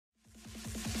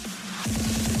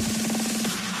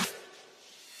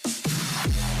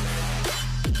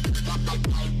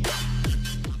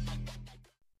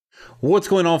What's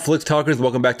going on, Flix Talkers?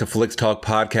 Welcome back to Flix Talk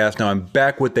Podcast. Now, I'm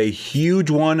back with a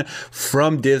huge one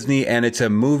from Disney, and it's a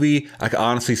movie I can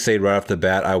honestly say right off the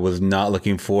bat I was not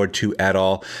looking forward to at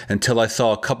all until I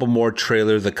saw a couple more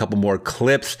trailers, a couple more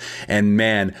clips, and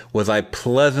man, was I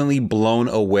pleasantly blown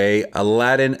away.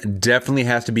 Aladdin definitely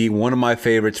has to be one of my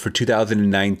favorites for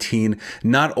 2019.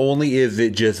 Not only is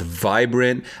it just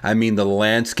vibrant, I mean, the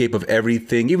landscape of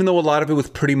everything, even though a lot of it was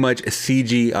pretty much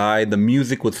CGI, the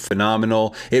music was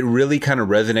phenomenal. It really kind of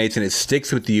resonates and it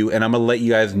sticks with you, and I'm gonna let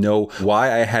you guys know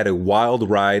why I had a wild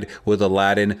ride with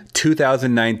Aladdin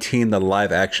 2019, the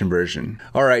live action version.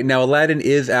 Alright, now Aladdin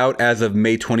is out as of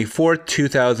May 24th,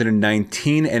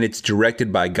 2019, and it's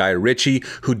directed by Guy Ritchie,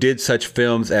 who did such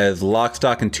films as Lock,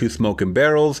 Stock, and Two Smoking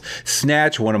Barrels,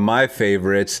 Snatch, one of my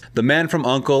favorites, The Man from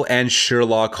U.N.C.L.E., and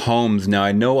Sherlock Holmes. Now,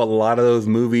 I know a lot of those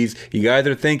movies, you guys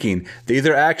are thinking, these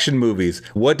are action movies.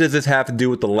 What does this have to do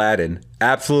with Aladdin?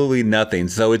 Absolutely nothing.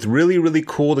 So it's really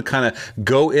cool to kind of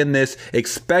go in this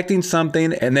expecting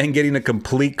something and then getting a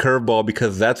complete curveball,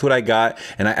 because that's what I got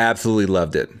and I absolutely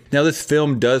loved it. Now, this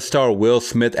film does star Will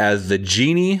Smith as the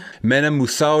genie, Mena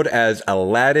Massoud as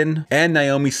Aladdin, and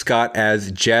Naomi Scott as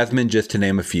Jasmine, just to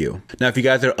name a few. Now, if you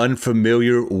guys are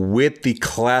unfamiliar with the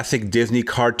classic Disney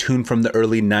cartoon from the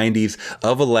early 90s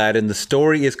of Aladdin, the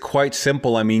story is quite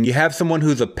simple. I mean, you have someone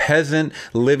who's a peasant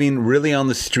living really on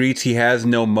the streets. He has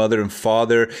no mother and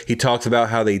father. He talks about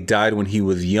how they died when he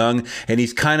was young, and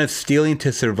he's kind of stealing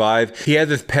to survive. He has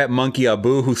his pet monkey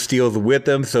Abu who steals with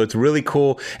him, so it's really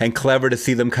cool and clever to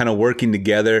see them kind of working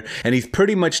together. And he's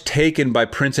pretty much taken by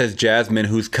Princess Jasmine,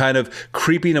 who's kind of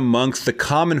creeping amongst the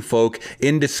common folk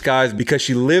in disguise because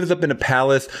she lives up in a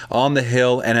palace on the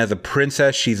hill, and as a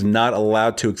princess she's not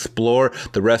allowed to explore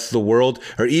the rest of the world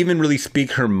or even really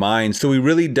speak her mind. So we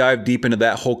really dive deep into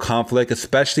that whole conflict,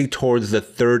 especially towards the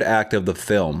third act of the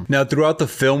film. Now, throughout the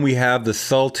film we have the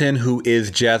Sultan, who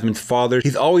is Jasmine's father.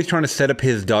 He's always trying to set up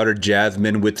his daughter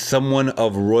Jasmine with someone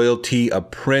of royalty, a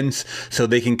prince, so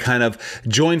they can kind of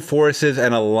join forces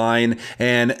and align,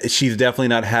 and she's definitely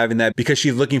not having that because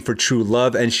she's looking for true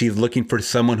love and she's looking for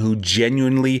someone who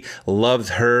genuinely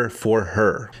loves her for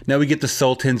her. Now we get the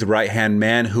Sultan's right-hand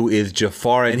man, who is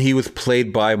Jafar, and he was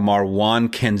played by Marwan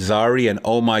Kenzari, and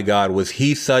oh my god, was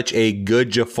he such a good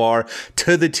Jafar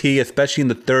to the T, especially in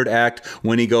the third act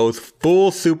when he goes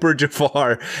full super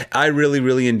Jafar. I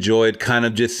really enjoyed kind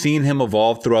of just seeing him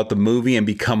evolve throughout the movie and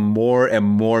become more and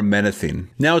more menacing.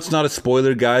 Now, it's not a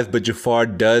spoiler, guys, but Jafar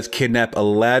does kidnap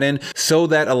Aladdin so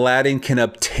that Aladdin can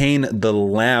obtain the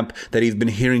lamp that he's been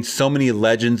hearing so many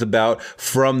legends about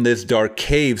from this dark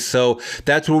cave. So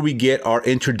that's where we get our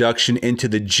introduction into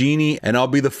the genie, and I'll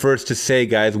be the first to say,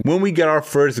 guys, when we get our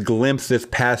first glimpse this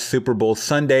past Super Bowl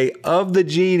Sunday of the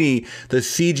genie, the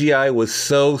CGI was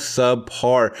so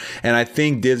subpar, and I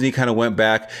think Disney kind of went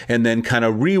back and then kind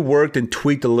of reworked and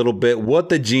tweaked a little bit what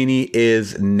the genie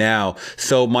is now.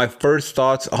 So my first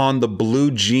thoughts on the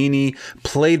blue genie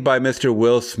played by Mr.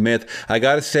 Will Smith, I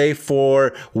gotta say,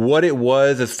 for what it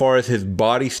was as far as his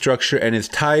body structure and his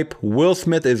type, Will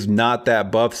Smith is not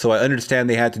that buff, so I understand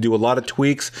they had to do a lot of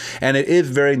tweaks, and it is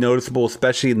very noticeable,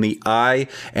 especially in the eye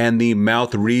and the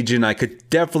mouth region. I could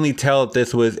definitely tell that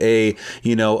this was a,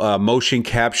 motion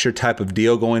capture type of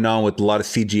deal going on with a lot of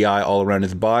CGI all around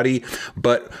his body.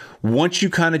 But once you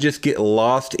kind of just get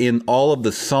lost in all of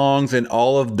the songs and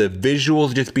all of the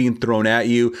visuals just being thrown at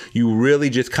you, you really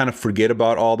just kind of forget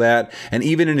about all that. And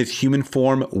even in his human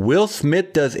form, Will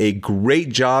Smith does a great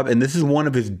job, and this is one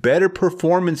of his better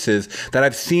performances that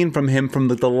I've seen from him from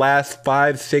the last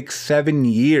 5, 6, 7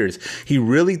 years. He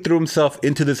really threw himself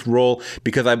into this role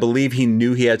because I believe he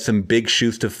knew he had some big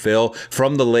shoes to fill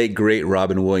from the late great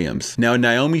Robin Williams. Now,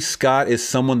 Naomi Scott is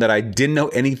someone that I didn't know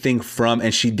anything from,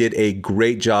 and she did a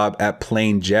great job at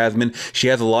playing Jasmine. She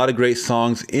has a lot of great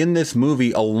songs in this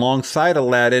movie alongside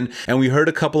Aladdin, and we heard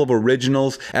a couple of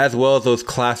originals as well as those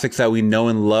classics that we know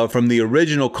and love from the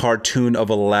original cartoon of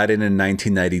Aladdin in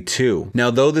 1992. Now,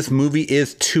 though this movie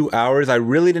is 2 hours, I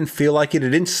really didn't feel like it. It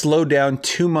didn't slow down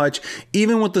too much.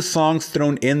 Even with the songs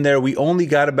thrown in there, we only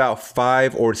got about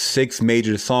 5 or 6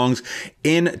 major songs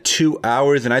in 2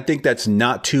 hours, and I think that's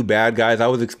not too bad, guys. I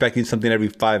was expecting something every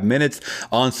 5 minutes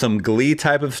on some Glee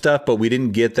type of stuff, but we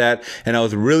didn't get that, and I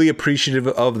was really appreciative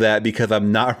of that because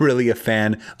I'm not really a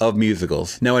fan of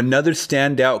musicals. Now, another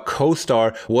standout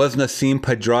co-star was Nasim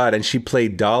Pedrad, and she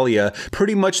played Dahlia,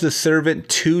 pretty much the servant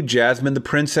to Jasmine the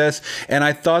princess, and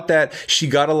I thought that she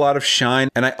got a lot of shine,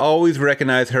 and I always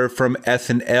recognize her from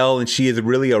SNL, and she is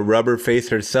really a rubber face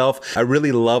herself. I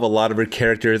really love a lot of her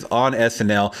characters on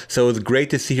SNL, so it was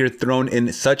great to see her thrown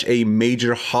in such a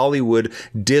major Hollywood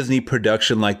Disney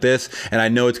production like this, and I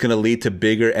know it's going to lead to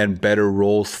bigger and better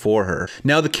roles roles for her.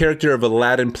 Now, the character of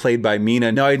Aladdin played by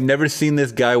Mina. Now, I'd never seen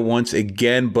this guy once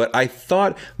again, but I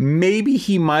thought maybe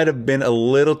he might have been a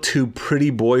little too pretty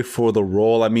boy for the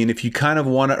role. I mean, if you kind of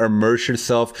want to immerse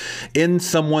yourself in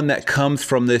someone that comes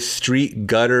from this street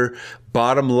gutter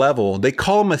bottom level, they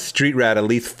call him a street rat at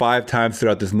least 5 times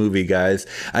throughout this movie, guys.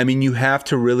 I mean, you have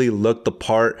to really look the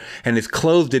part, and his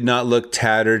clothes did not look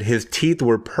tattered. His teeth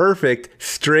were perfect,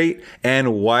 straight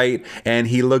and white, and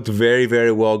he looked very,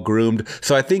 very well groomed.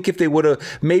 So I think if they would have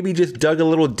maybe just dug a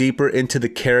little deeper into the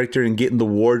character and getting the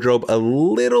wardrobe a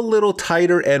little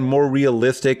tighter and more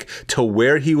realistic to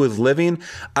where he was living,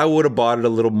 I would have bought it a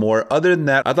little more. Other than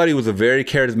that, I thought he was a very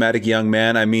charismatic young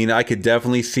man. I mean, I could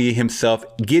definitely see himself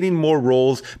getting more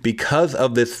roles because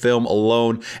of this film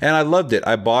alone, and I loved it.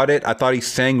 I bought it. I thought he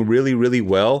sang really, really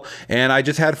well, and I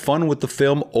just had fun with the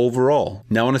film overall.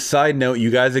 Now, on a side note, you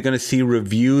guys are going to see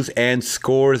reviews and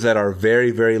scores that are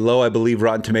very, very low. I believe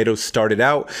Rotten Tomatoes started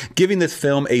out giving this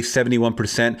film a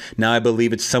 71%. Now I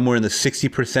believe it's somewhere in the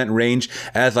 60% range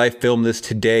as I film this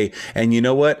today, and you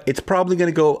know what? It's probably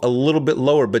going to go a little bit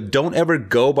lower, but don't ever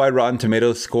go by Rotten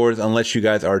Tomatoes scores unless you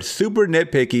guys are super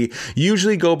nitpicky.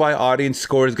 Usually go by audience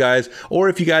scores, guys. Or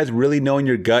if you guys really know in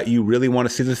your gut you really want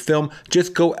to see this film,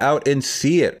 just go out and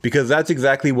see it, because that's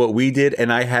exactly what we did,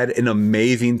 and I had an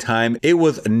amazing time. It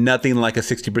was nothing like a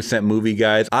 60% movie,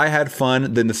 guys. I had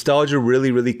fun. The nostalgia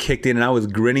really, really kicked in, and I was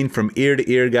grinning from ear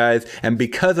to ear, guys, and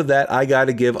because of that, I got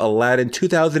to give Aladdin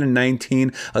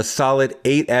 2019 a solid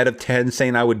 8 out of 10,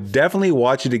 saying I would definitely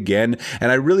watch it again,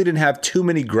 and I really didn't have too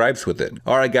many gripes with it.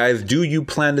 Alright, guys, do you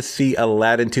plan to see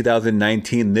Aladdin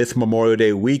 2019 this Memorial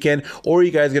Day weekend, or are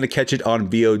you guys going to catch it on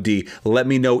VOD? Let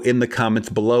me know in the comments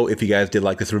below. If you guys did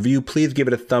like this review, please give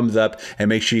it a thumbs up and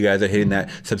make sure you guys are hitting that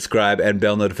subscribe and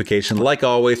bell notification, like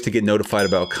always, to get notified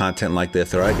about content like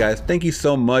this. All right, guys, thank you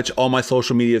so much. All my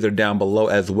social medias are down below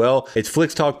as well. It's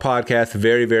Flicks Talk Podcast.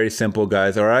 Very, very simple,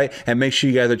 guys. All right, and make sure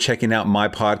you guys are checking out my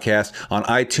podcast on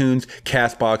iTunes,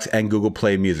 Castbox, and Google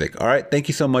Play Music. All right, thank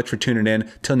you so much for tuning in.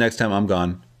 Till next time, I'm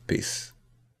gone. Peace.